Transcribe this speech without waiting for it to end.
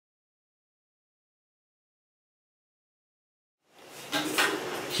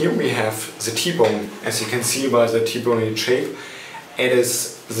here we have the T-bone. As you can see by the T-bone shape, it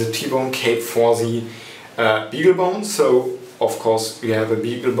is the T-bone cape for the beagle bone. So of course you have a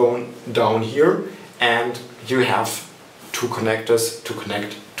beagle bone down here, and you have two connectors to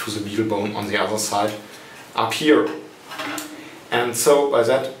connect to the beagle bone on the other side up here. And so by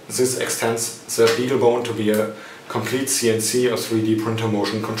that, this extends the beagle bone to be a complete CNC or 3D printer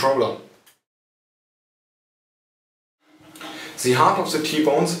motion controller. The heart of the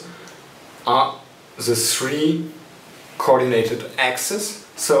T-bones are the three coordinated axes.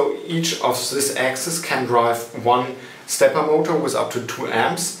 So each of these axes can drive one stepper motor with up to 2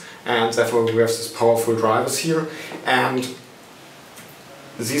 amps, and therefore we have these powerful drivers here. And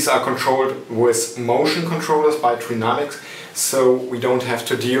these are controlled with motion controllers by Trinamics, so we don't have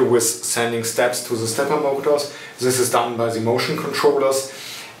to deal with sending steps to the stepper motors. This is done by the motion controllers,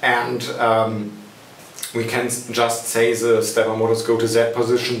 and we can just say the stepper motors go to Z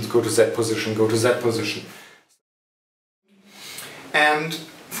position, go to Z position, go to Z position. And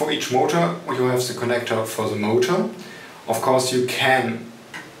for each motor you have the connector for the motor. Of course you can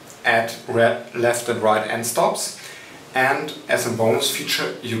add left and right end stops, and as a bonus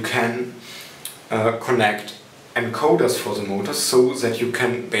feature you can connect encoders for the motors so that you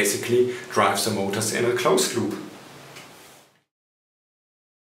can basically drive the motors in a closed loop.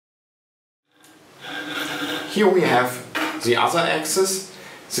 Here we have the other axis.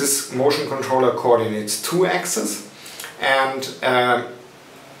 This motion controller coordinates 2 axes, and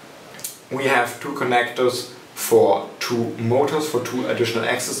we have 2 connectors for 2 motors, for 2 additional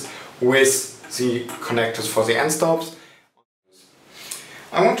axes, with the connectors for the end stops.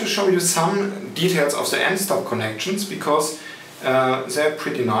 I want to show you some details of the end stop connections, because they're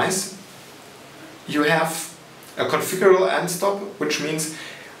pretty nice. You have a configurable end stop, which means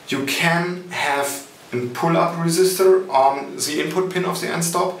you can have a pull-up resistor on the input pin of the end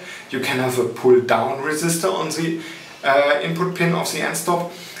stop. You can have a pull-down resistor on the input pin of the end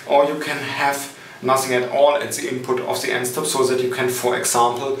stop, or you can have nothing at all at the input of the end stop, so that you can, for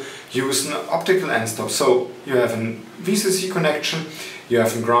example, use an optical end stop. So you have a VCC connection, you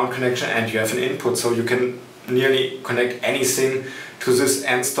have a ground connection, and you have an input, so you can nearly connect anything to this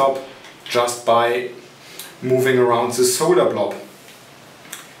end stop just by moving around this solder blob.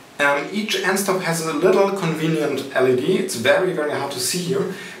 Each end stop has a little convenient LED. It's very hard to see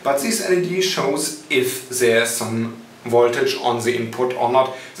here, but this LED shows if there's some voltage on the input or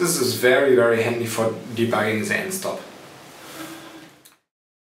not. This is very handy for debugging the end stop.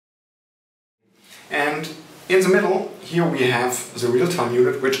 And in the middle here we have the real-time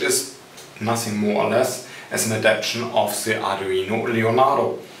unit, which is nothing more or less as an adaptation of the Arduino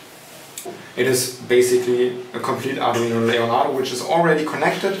Leonardo. It is basically a complete Arduino Leonardo, which is already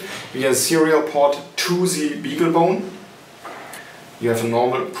connected via serial port to the beagle bone. You have a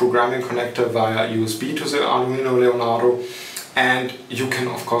normal programming connector via USB to the Arduino Leonardo, and you can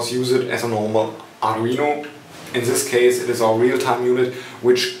of course use it as a normal Arduino. In this case it is our real-time unit,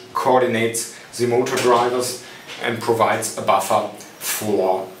 which coordinates the motor drivers and provides a buffer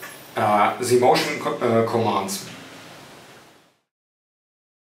for the motion commands.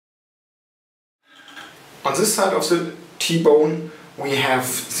 On this side of the T-bone we have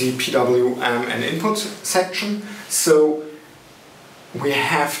the PWM and input section. So we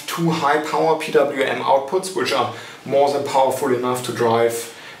have 2 high-power PWM outputs, which are more than powerful enough to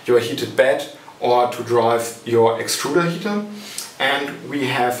drive your heated bed or to drive your extruder heater. And we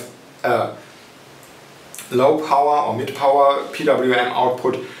have a low-power or mid-power PWM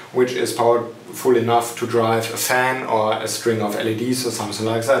output, which is powerful enough to drive a fan or a string of LEDs or something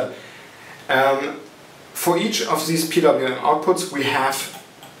like that. For each of these PWM outputs we have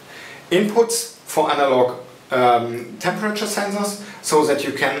inputs for analog temperature sensors, so that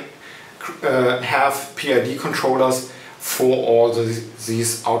you can have PID controllers for all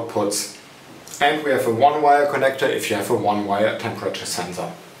these outputs. And we have a 1-wire connector if you have a 1-wire temperature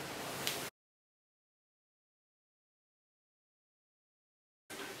sensor.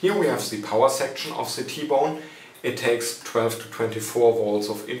 Here we have the power section of the T-bone. It takes 12 to 24 volts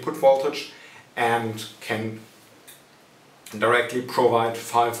of input voltage and can directly provide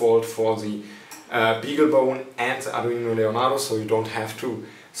 5 volt for the beagle bone and the Arduino Leonardo, so you don't have to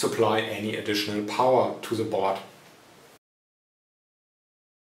supply any additional power to the board.